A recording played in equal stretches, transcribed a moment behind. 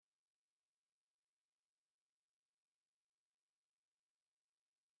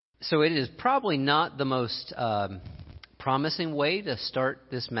So it is probably not the most promising way to start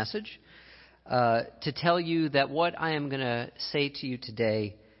this message, to tell you that what I am going to say to you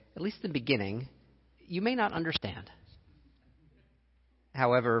today, at least in the beginning, you may not understand.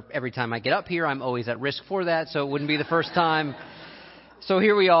 However, every time I get up here, I'm always at risk for that, so it wouldn't be the first time. So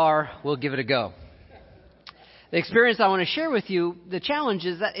here we are. We'll give it a go. The experience I want to share with you, the challenge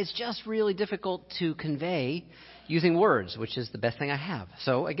is that it's just really difficult to convey using words, which is the best thing I have.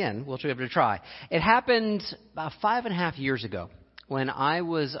 So again, we'll give it a try. It happened about 5.5 years ago when I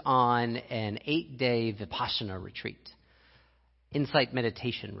was on an 8-day Vipassana retreat, insight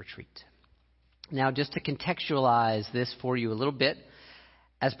meditation retreat. Now, just to contextualize this for you a little bit,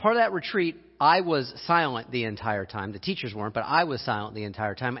 as part of that retreat, I was silent the entire time. The teachers weren't, but I was silent the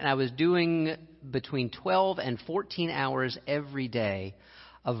entire time. And I was doing between 12 and 14 hours every day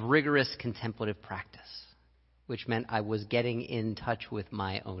of rigorous contemplative practice, which meant I was getting in touch with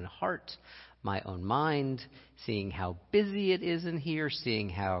my own heart, my own mind, seeing how busy it is in here, seeing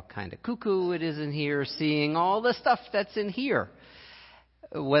how kind of cuckoo it is in here, seeing all the stuff that's in here,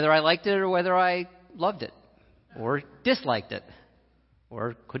 whether I liked it or whether I loved it or disliked it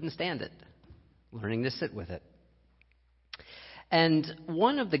or couldn't stand it, learning to sit with it. And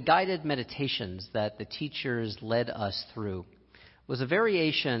one of the guided meditations that the teachers led us through was a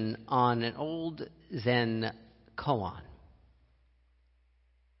variation on an old Zen koan.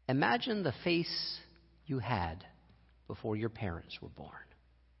 Imagine the face you had before your parents were born.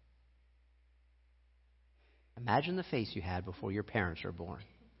 Imagine the face you had before your parents were born.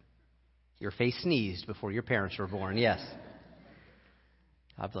 Your face sneezed before your parents were born, yes.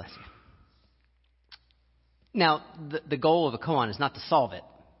 God bless you. Now, the goal of a koan is not to solve it.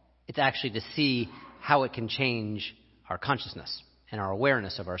 It's actually to see how it can change our consciousness and our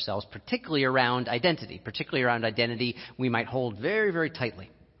awareness of ourselves, particularly around identity we might hold very, very tightly.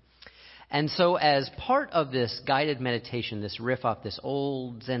 And so as part of this guided meditation, this riff off this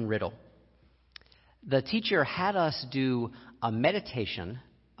old Zen riddle, the teacher had us do a meditation,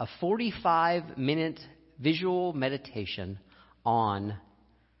 a 45-minute visual meditation on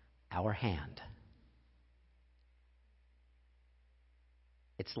our hand.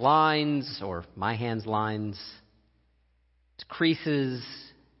 Its lines, or my hand's lines, its creases,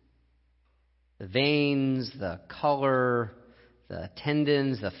 the veins, the color, the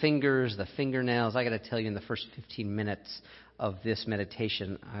tendons, the fingers, the fingernails. I got to tell you, in the first 15 minutes of this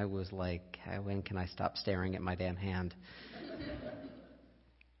meditation, I was like, when can I stop staring at my damn hand?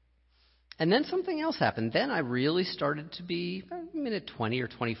 And then something else happened. Then I really started to be, minute 20 or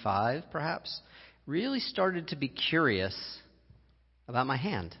 25 perhaps, really started to be curious about my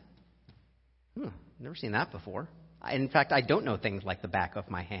hand. Never seen that before. In fact, I don't know things like the back of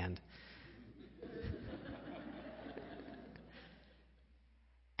my hand.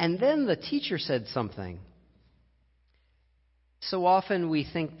 And then the teacher said something. So often we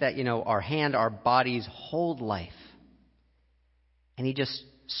think that, our hand, our bodies hold life. And he just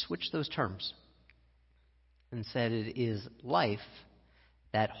switched those terms and said it is life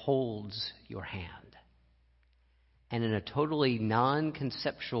that holds your hand. And in a totally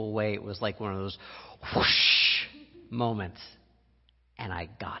non-conceptual way, it was like one of those whoosh moments. And I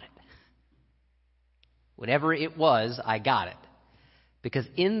got it. Whatever it was, I got it. Because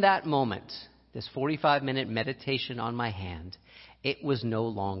in that moment, this 45-minute meditation on my hand, it was no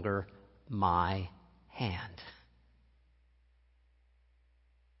longer my hand.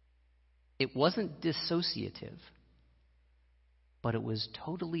 It wasn't dissociative, but it was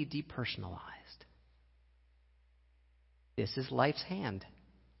totally depersonalized. This is life's hand.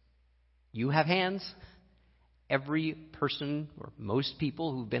 You have hands. Every person, or most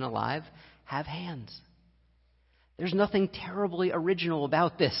people who've been alive, have hands. There's nothing terribly original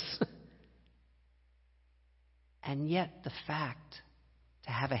about this. And yet the fact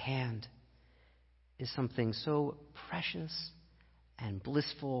to have a hand is something so precious and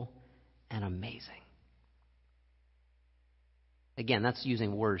blissful and amazing. Again, that's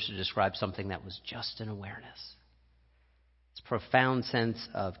using words to describe something that was just an awareness. It's a profound sense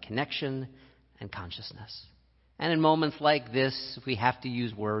of connection and consciousness. And in moments like this, if we have to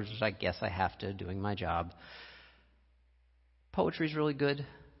use words, which I guess I have to, doing my job, poetry is really good.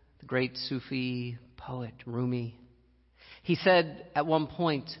 The great Sufi poet, Rumi, he said at one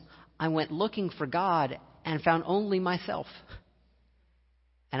point, I went looking for God and found only myself.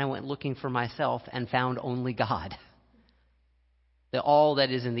 And I went looking for myself and found only God. The all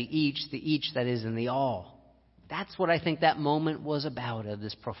that is in the each that is in the all. That's what I think that moment was about, of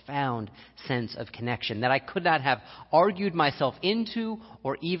this profound sense of connection that I could not have argued myself into,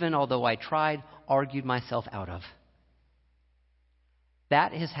 or even, although I tried, argued myself out of.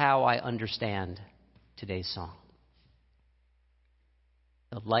 That is how I understand today's song.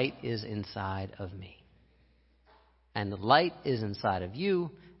 The light is inside of me. And the light is inside of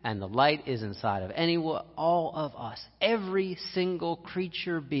you, and the light is inside of anyone, all of us. Every single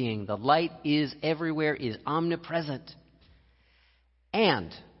creature being, the light is everywhere, is omnipresent.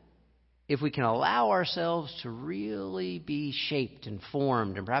 And if we can allow ourselves to really be shaped and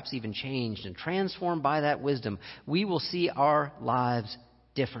formed and perhaps even changed and transformed by that wisdom, we will see our lives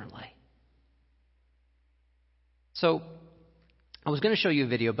differently. So I was going to show you a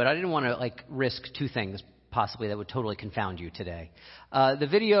video, but I didn't want to risk two things possibly that would totally confound you today. The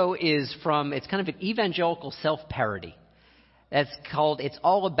video is it's kind of an evangelical self-parody. That's called It's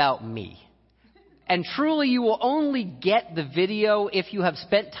All About Me. And truly, you will only get the video if you have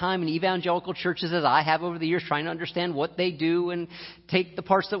spent time in evangelical churches, as I have over the years, trying to understand what they do and take the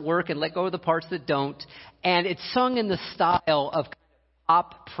parts that work and let go of the parts that don't. And it's sung in the style of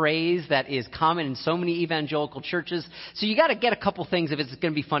pop praise that is common in so many evangelical churches. So you got to get a couple things if it's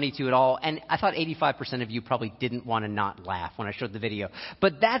going to be funny to you at all. And I thought 85% of you probably didn't want to not laugh when I showed the video.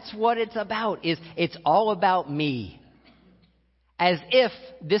 But that's what it's about, it's all about me. As if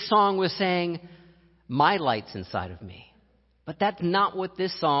this song was saying, my light's inside of me. But that's not what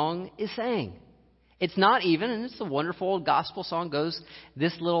this song is saying. It's not even, and it's the wonderful old gospel song goes,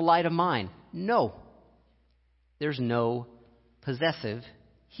 this little light of mine. No. There's no possessive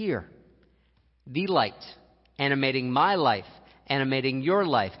here. The light, animating my life, animating your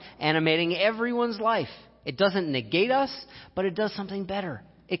life, animating everyone's life. It doesn't negate us, but it does something better.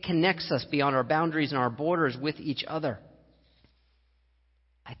 It connects us beyond our boundaries and our borders with each other.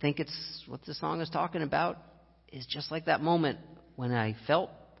 I think it's what the song is talking about is just like that moment when I felt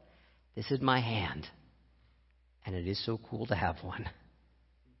this is my hand, and it is so cool to have one.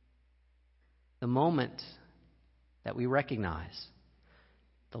 The moment that we recognize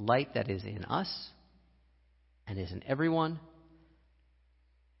the light that is in us and is in everyone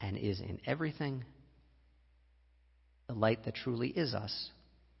and is in everything, the light that truly is us,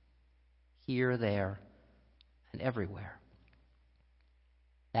 here, there, and everywhere.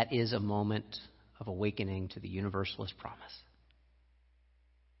 That is a moment of awakening to the universalist promise.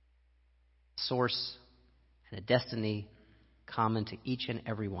 A source and a destiny common to each and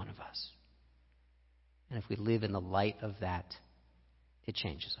every one of us. And if we live in the light of that, it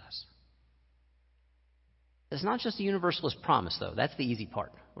changes us. It's not just a universalist promise, though. That's the easy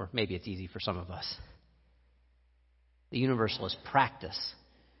part. Or maybe it's easy for some of us. The universalist practice,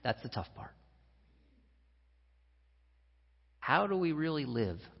 that's the tough part. How do we really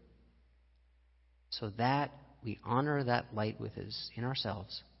live so that we honor that light which is in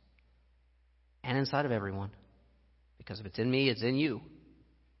ourselves and inside of everyone? Because if it's in me, it's in you.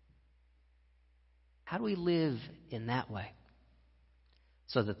 How do we live in that way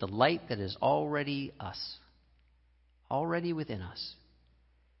so that the light that is already us, already within us,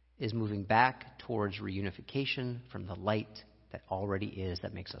 is moving back towards reunification from the light that already is,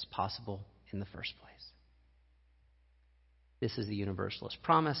 that makes us possible in the first place? This is the universalist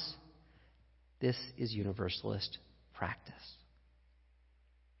promise. This is universalist practice.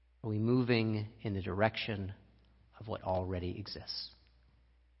 Are we moving in the direction of what already exists?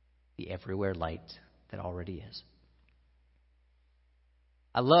 The everywhere light that already is.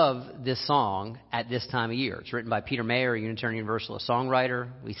 I love this song at this time of year. It's written by Peter Mayer, a Unitarian Universalist songwriter.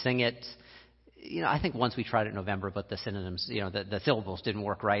 We sing it. I think once we tried it in November, but the synonyms, the syllables didn't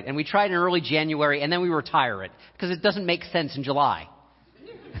work right. And we tried it in early January, and then we retire it because it doesn't make sense in July.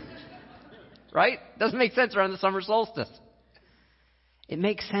 Right? It doesn't make sense around the summer solstice. It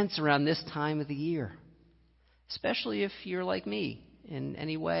makes sense around this time of the year, especially if you're like me in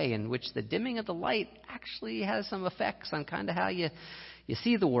any way in which the dimming of the light actually has some effects on kind of how you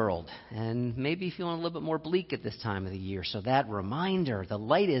see the world, and maybe feeling a little bit more bleak at this time of the year. So that reminder, the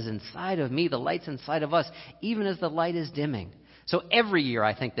light is inside of me, the light's inside of us, even as the light is dimming. So every year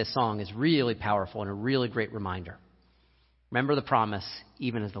I think this song is really powerful and a really great reminder. Remember the promise,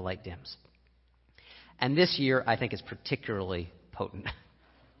 even as the light dims. And this year I think it's particularly potent,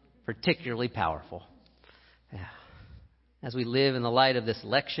 particularly powerful. Yeah. As we live in the light of this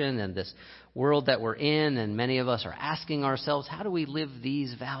election and this world that we're in, and many of us are asking ourselves, how do we live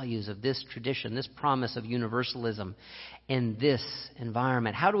these values of this tradition, this promise of universalism in this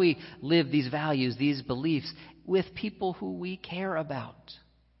environment? How do we live these values, these beliefs with people who we care about,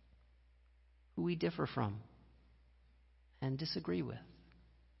 who we differ from and disagree with?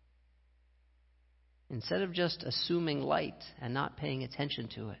 Instead of just assuming light and not paying attention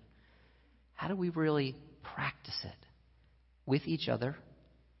to it, how do we really practice it with each other,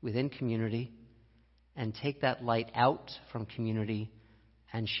 within community, and take that light out from community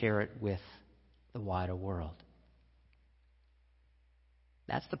and share it with the wider world.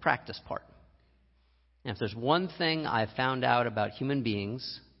 That's the practice part. And if there's one thing I've found out about human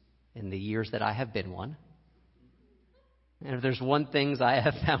beings in the years that I have been one, and if there's one thing I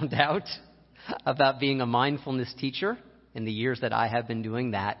have found out about being a mindfulness teacher in the years that I have been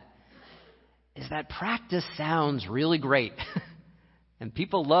doing that, is that practice sounds really great. And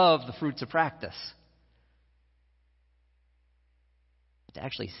people love the fruits of practice. But to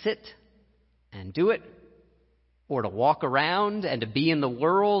actually sit and do it, or to walk around and to be in the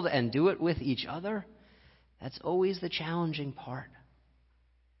world and do it with each other, that's always the challenging part.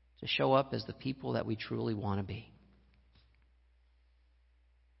 To show up as the people that we truly want to be.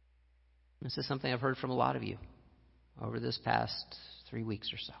 This is something I've heard from a lot of you over this past 3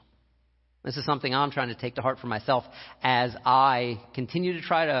 weeks or so. This is something I'm trying to take to heart for myself as I continue to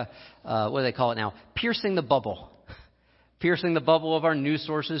try to, what do they call it now? Piercing the bubble. Piercing the bubble of our news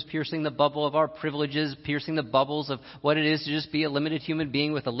sources, piercing the bubble of our privileges, piercing the bubbles of what it is to just be a limited human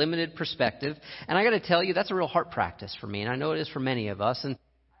being with a limited perspective. And I got to tell you, that's a real heart practice for me, and I know it is for many of us. And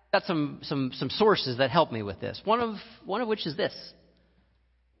I've got some sources that help me with this. One of which is this.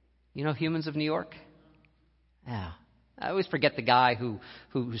 You know Humans of New York? Yeah. I always forget the guy who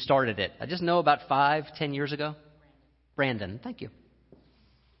started it. I just know about 5-10 years ago. Brandon. Thank you.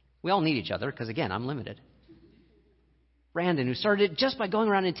 We all need each other because, again, I'm limited. Brandon, who started it just by going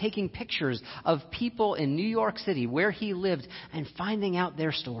around and taking pictures of people in New York City where he lived and finding out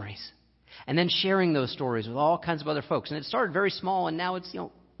their stories. And then sharing those stories with all kinds of other folks. And it started very small, and now it's,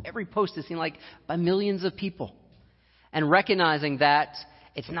 every post is seen like by millions of people. And recognizing that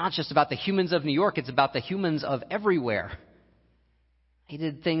it's not just about the humans of New York, it's about the humans of everywhere. He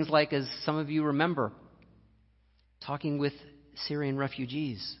did things like, as some of you remember, talking with Syrian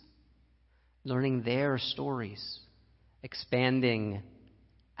refugees, learning their stories, expanding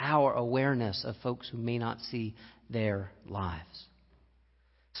our awareness of folks who may not see their lives.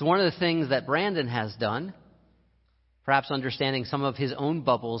 So one of the things that Brandon has done, perhaps understanding some of his own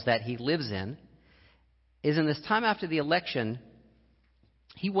bubbles that he lives in this time after the election,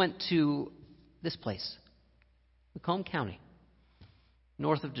 he went to this place, Macomb County,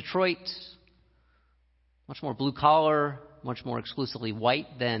 north of Detroit, much more blue-collar, much more exclusively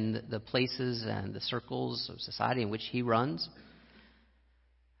white than the places and the circles of society in which he runs.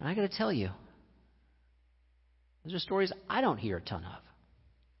 And I got to tell you, those are stories I don't hear a ton of.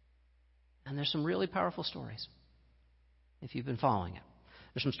 And there's some really powerful stories, if you've been following it.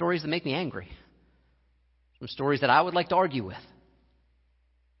 There's some stories that make me angry. Some stories that I would like to argue with.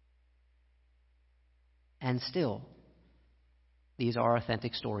 And still, these are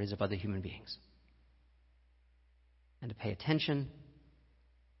authentic stories of other human beings. And to pay attention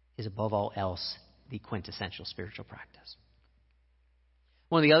is, above all else, the quintessential spiritual practice.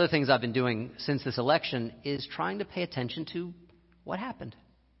 One of the other things I've been doing since this election is trying to pay attention to what happened.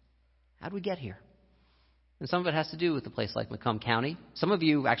 How did we get here? And some of it has to do with a place like Macomb County. Some of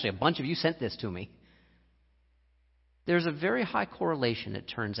you, actually a bunch of you, sent this to me. There's a very high correlation, it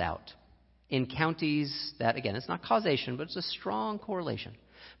turns out, in counties that, again, it's not causation, but it's a strong correlation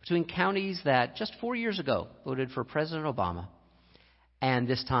between counties that just 4 years ago voted for President Obama and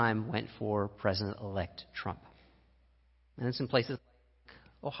this time went for President-elect Trump. And it's in places like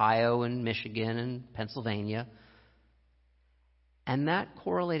Ohio and Michigan and Pennsylvania. And that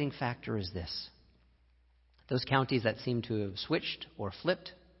correlating factor is this. Those counties that seem to have switched or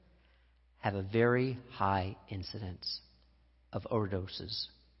flipped have a very high incidence of overdoses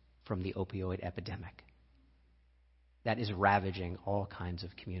from the opioid epidemic that is ravaging all kinds of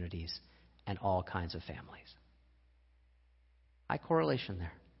communities and all kinds of families. High correlation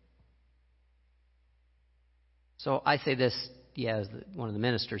there. So I say this, as one of the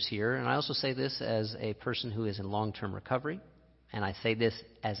ministers here, and I also say this as a person who is in long-term recovery, and I say this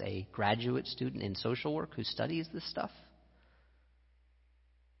as a graduate student in social work who studies this stuff.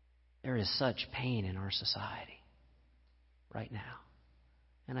 There is such pain in our society right now.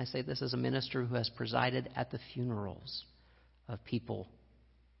 And I say this as a minister who has presided at the funerals of people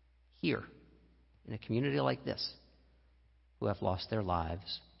here in a community like this who have lost their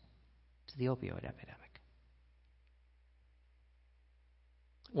lives to the opioid epidemic.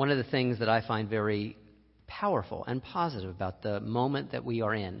 One of the things that I find very powerful and positive about the moment that we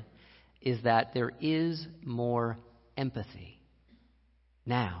are in is that there is more empathy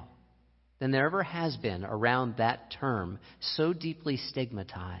now than there ever has been around that term, so deeply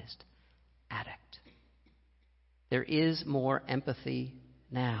stigmatized, addict. There is more empathy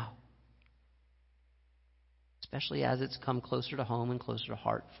now, especially as it's come closer to home and closer to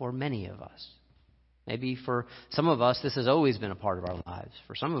heart for many of us. Maybe for some of us, this has always been a part of our lives.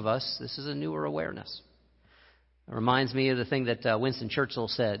 For some of us, this is a newer awareness. It reminds me of the thing that Winston Churchill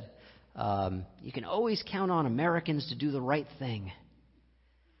said. You can always count on Americans to do the right thing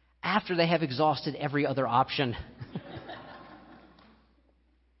after they have exhausted every other option.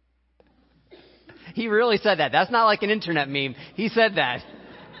 He really said that. That's not like an internet meme. He said that.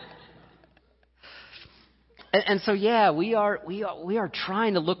 And so, yeah, we are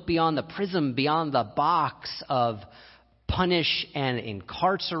trying to look beyond the prism, beyond the box of punish and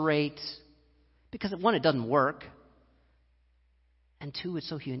incarcerate, because one, it doesn't work, and two, it's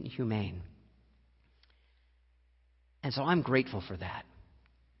so inhumane. And so I'm grateful for that.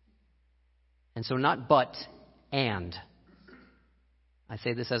 And so not but, and. I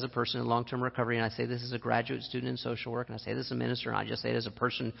say this as a person in long-term recovery, and I say this as a graduate student in social work, and I say this as a minister, and I just say it as a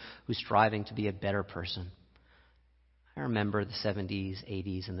person who's striving to be a better person. I remember the 70s,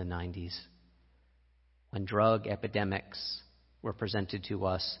 80s, and the 90s when drug epidemics were presented to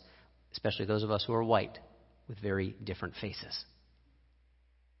us, especially those of us who are white, with very different faces.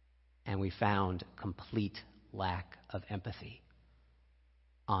 And we found complete lack of empathy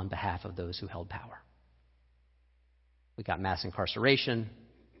on behalf of those who held power. We got mass incarceration,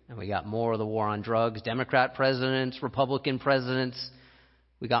 and we got more of the war on drugs, Democrat presidents, Republican presidents.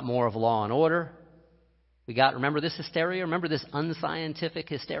 We got more of law and order. We got, remember this hysteria? Remember this unscientific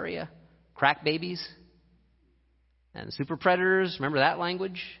hysteria? Crack babies and super predators. Remember that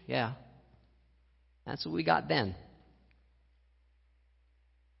language? Yeah. That's what we got then.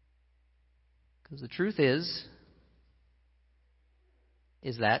 Because the truth is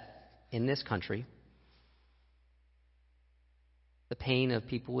that in this country, the pain of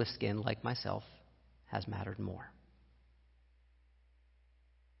people with skin like myself has mattered more.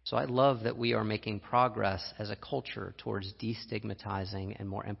 So I love that we are making progress as a culture towards destigmatizing and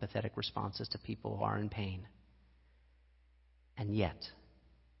more empathetic responses to people who are in pain. And yet,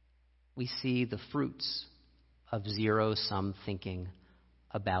 we see the fruits of zero-sum thinking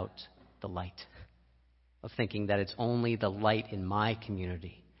about the light, of thinking that it's only the light in my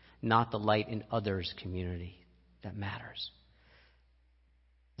community, not the light in others' community, that matters.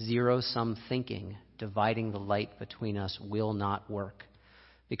 Zero-sum thinking, dividing the light between us, will not work.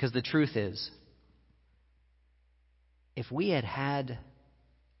 Because the truth is, if we had had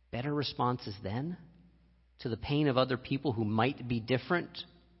better responses then to the pain of other people who might be different,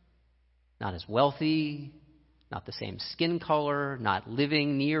 not as wealthy, not the same skin color, not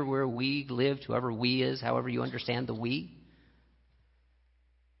living near where we lived, whoever we is, however you understand the we,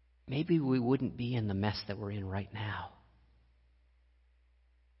 maybe we wouldn't be in the mess that we're in right now.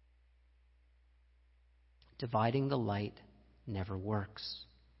 Dividing the light never works.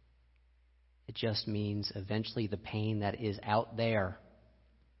 It just means eventually the pain that is out there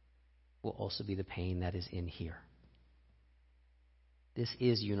will also be the pain that is in here. This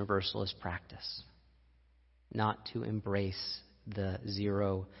is universalist practice, not to embrace the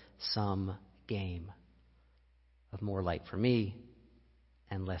zero-sum game of more light for me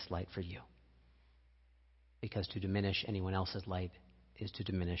and less light for you. Because to diminish anyone else's light is to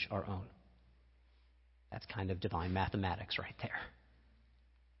diminish our own. That's kind of divine mathematics right there.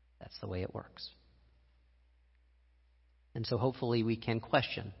 That's the way it works. And so hopefully we can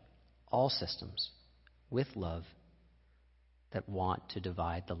question all systems with love that want to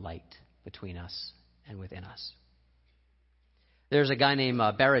divide the light between us and within us. There's a guy named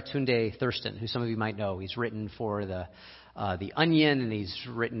Baratunde Thurston, who some of you might know. He's written for the Onion, and he's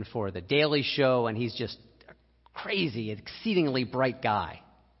written for The Daily Show, and he's just a crazy, exceedingly bright guy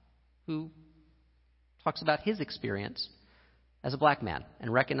who talks about his experience as a black man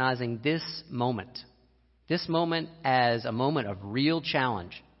and recognizing this moment as a moment of real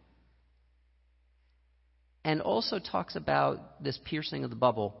challenge. And also talks about this piercing of the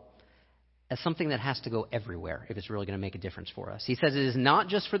bubble as something that has to go everywhere if it's really going to make a difference for us. He says it is not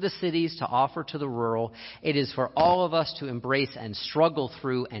just for the cities to offer to the rural. It is for all of us to embrace and struggle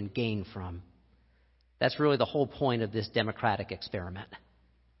through and gain from. That's really the whole point of this democratic experiment.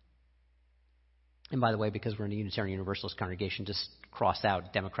 And by the way, because we're in a Unitarian Universalist congregation, just cross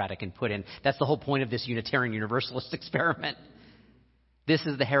out democratic and put in. That's the whole point of this Unitarian Universalist experiment. This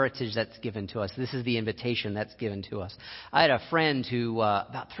is the heritage that's given to us. This is the invitation that's given to us. I had a friend who,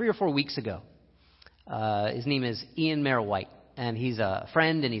 about 3 or 4 weeks ago, his name is Ian Merrill-White, and he's a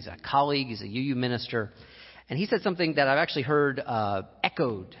friend and he's a colleague. He's a UU minister. And he said something that I've actually heard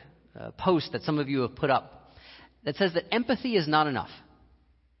echoed, a post that some of you have put up, that says that empathy is not enough.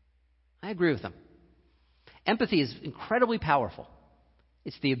 I agree with him. Empathy is incredibly powerful.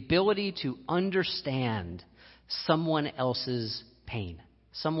 It's the ability to understand someone else's pain,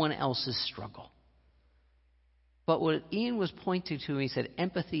 someone else's struggle. But what Ian was pointing to, he said,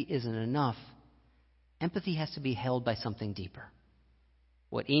 empathy isn't enough. Empathy has to be held by something deeper.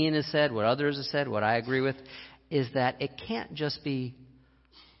 What Ian has said, what others have said, what I agree with, is that it can't just be,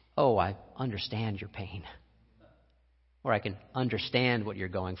 oh, I understand your pain. Or I can understand what you're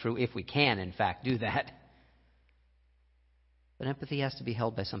going through, if we can, in fact, do that. But empathy has to be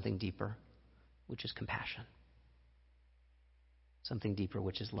held by something deeper, which is compassion. Something deeper,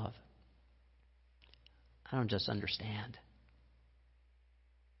 which is love. I don't just understand.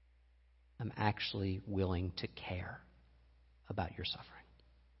 I'm actually willing to care about your suffering.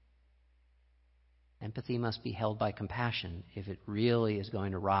 Empathy must be held by compassion if it really is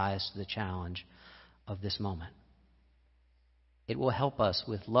going to rise to the challenge of this moment. It will help us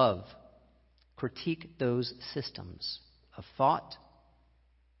with love critique those systems of thought,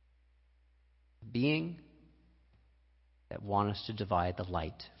 being, that want us to divide the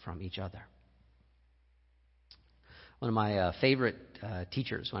light from each other. One of my favorite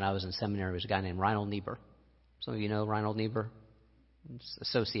teachers when I was in seminary was a guy named Reinhold Niebuhr. Some of you know Reinhold Niebuhr. It's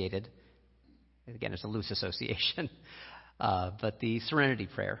associated. Again, it's a loose association. But the Serenity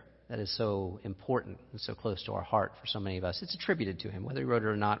Prayer, that is so important and so close to our heart for so many of us. It's attributed to him. Whether he wrote it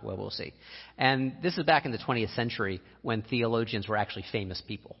or not, well, we'll see. And this is back in the 20th century when theologians were actually famous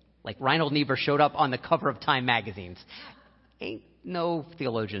people. Like Reinhold Niebuhr showed up on the cover of Time magazines. Ain't no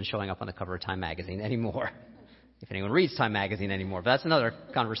theologian showing up on the cover of Time magazine anymore. If anyone reads Time magazine anymore, but that's another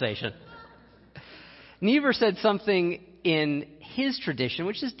conversation. Niebuhr said something in his tradition,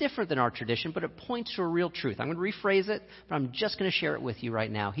 which is different than our tradition, but it points to a real truth. I'm going to rephrase it, but I'm just going to share it with you right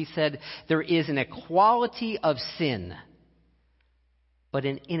now. He said, there is an equality of sin, but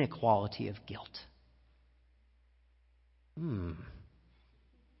an inequality of guilt. In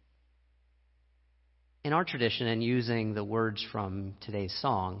our tradition, and using the words from today's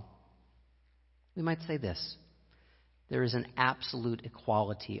song, we might say this: there is an absolute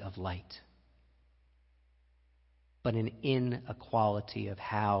equality of light, but an inequality of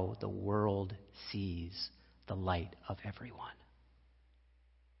how the world sees the light of everyone.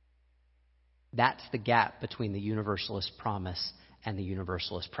 That's the gap between the universalist promise and the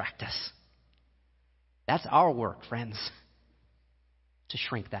universalist practice. That's our work, friends, to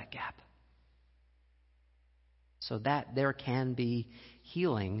shrink that gap, so that there can be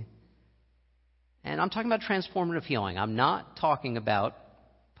healing. And I'm talking about transformative healing. I'm not talking about,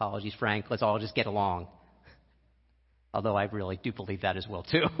 apologies, Frank, let's all just get along. Although I really do believe that as well,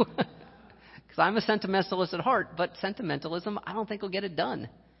 too. Because I'm a sentimentalist at heart, but sentimentalism, I don't think will get it done.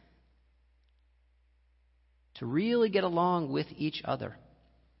 To really get along with each other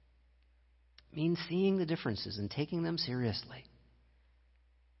means seeing the differences and taking them seriously,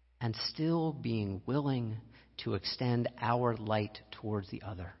 and still being willing to extend our light towards the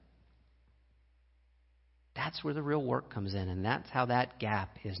other. That's where the real work comes in, and that's how that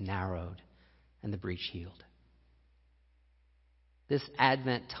gap is narrowed and the breach healed. This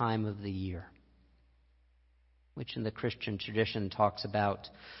Advent time of the year, which in the Christian tradition talks about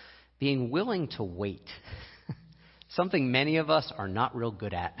being willing to wait, something many of us are not real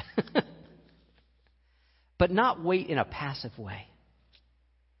good at, but not wait in a passive way.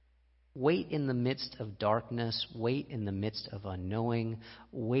 Wait in the midst of darkness, wait in the midst of unknowing,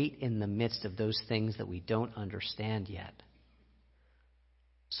 wait in the midst of those things that we don't understand yet.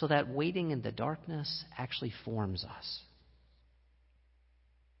 So that waiting in the darkness actually forms us.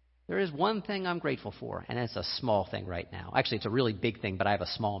 There is one thing I'm grateful for, and it's a small thing right now. Actually, it's a really big thing, but I have a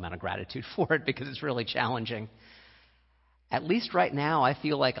small amount of gratitude for it because it's really challenging. At least right now, I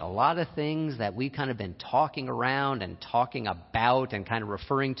feel like a lot of things that we've kind of been talking around and talking about and kind of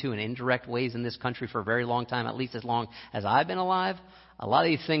referring to in indirect ways in this country for a very long time, at least as long as I've been alive, a lot of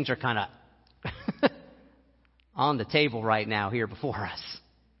these things are kind of on the table right now here before us.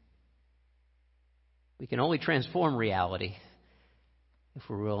 We can only transform reality if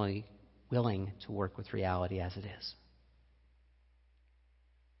we're really willing to work with reality as it is.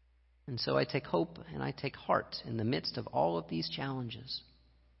 And so I take hope and I take heart in the midst of all of these challenges,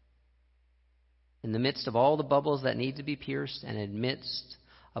 in the midst of all the bubbles that need to be pierced, and in the midst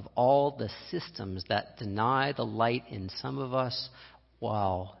of all the systems that deny the light in some of us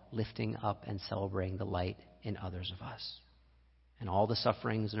while lifting up and celebrating the light in others of us, and all the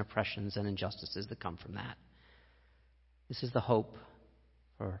sufferings and oppressions and injustices that come from that. This is the hope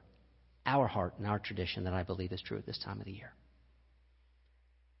for our heart and our tradition that I believe is true at this time of the year.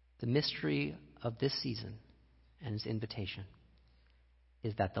 The mystery of this season and its invitation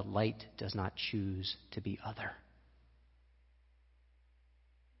is that the light does not choose to be other.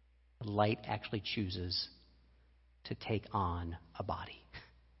 The light actually chooses to take on a body.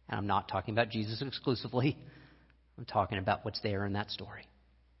 And I'm not talking about Jesus exclusively. I'm talking about what's there in that story.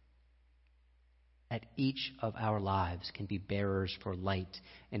 That each of our lives can be bearers for light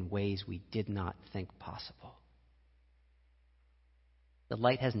in ways we did not think possible. The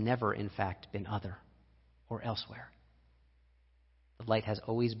light has never, in fact, been other or elsewhere. The light has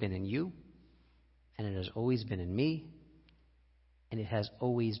always been in you, and it has always been in me, and it has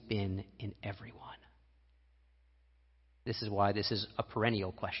always been in everyone. This is why this is a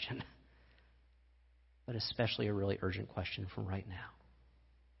perennial question, but especially a really urgent question from right now.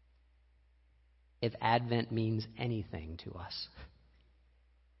 If Advent means anything to us,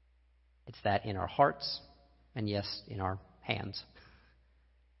 it's that in our hearts, and yes, in our hands,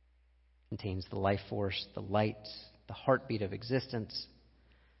 contains the life force, the light, the heartbeat of existence,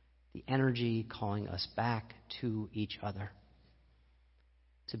 the energy calling us back to each other,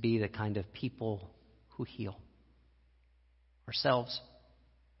 to be the kind of people who heal ourselves,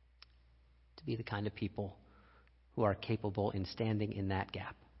 to be the kind of people who are capable in standing in that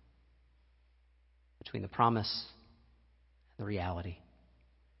gap between the promise and the reality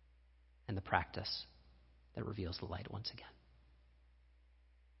and the practice that reveals the light once again.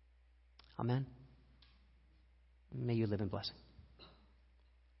 Amen. May you live in blessing.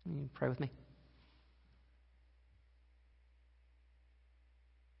 You pray with me.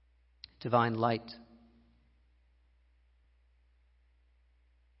 Divine light,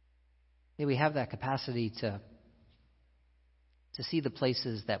 may we have that capacity to see the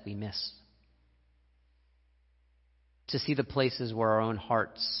places that we miss, to see the places where our own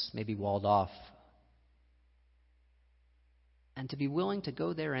hearts may be walled off, and to be willing to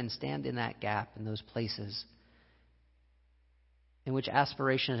go there and stand in that gap in those places in which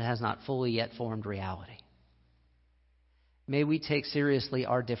aspiration has not fully yet formed reality. May we take seriously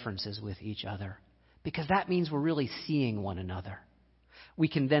our differences with each other, because that means we're really seeing one another. We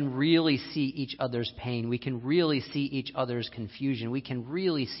can then really see each other's pain. We can really see each other's confusion. We can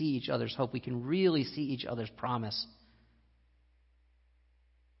really see each other's hope. We can really see each other's promise.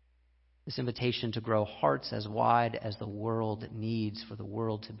 This invitation to grow hearts as wide as the world needs for the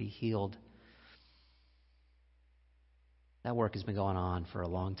world to be healed. That work has been going on for a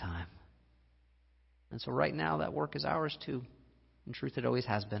long time. And so right now that work is ours too. In truth, it always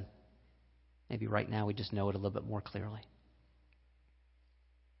has been. Maybe right now we just know it a little bit more clearly.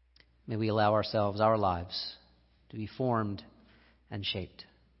 May we allow ourselves, our lives, to be formed and shaped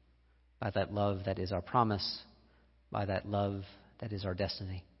by that love that is our promise, by that love that is our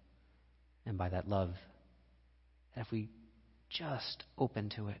destiny, and by that love that if we just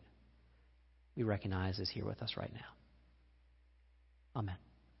open to it, we recognize is here with us right now. Amen.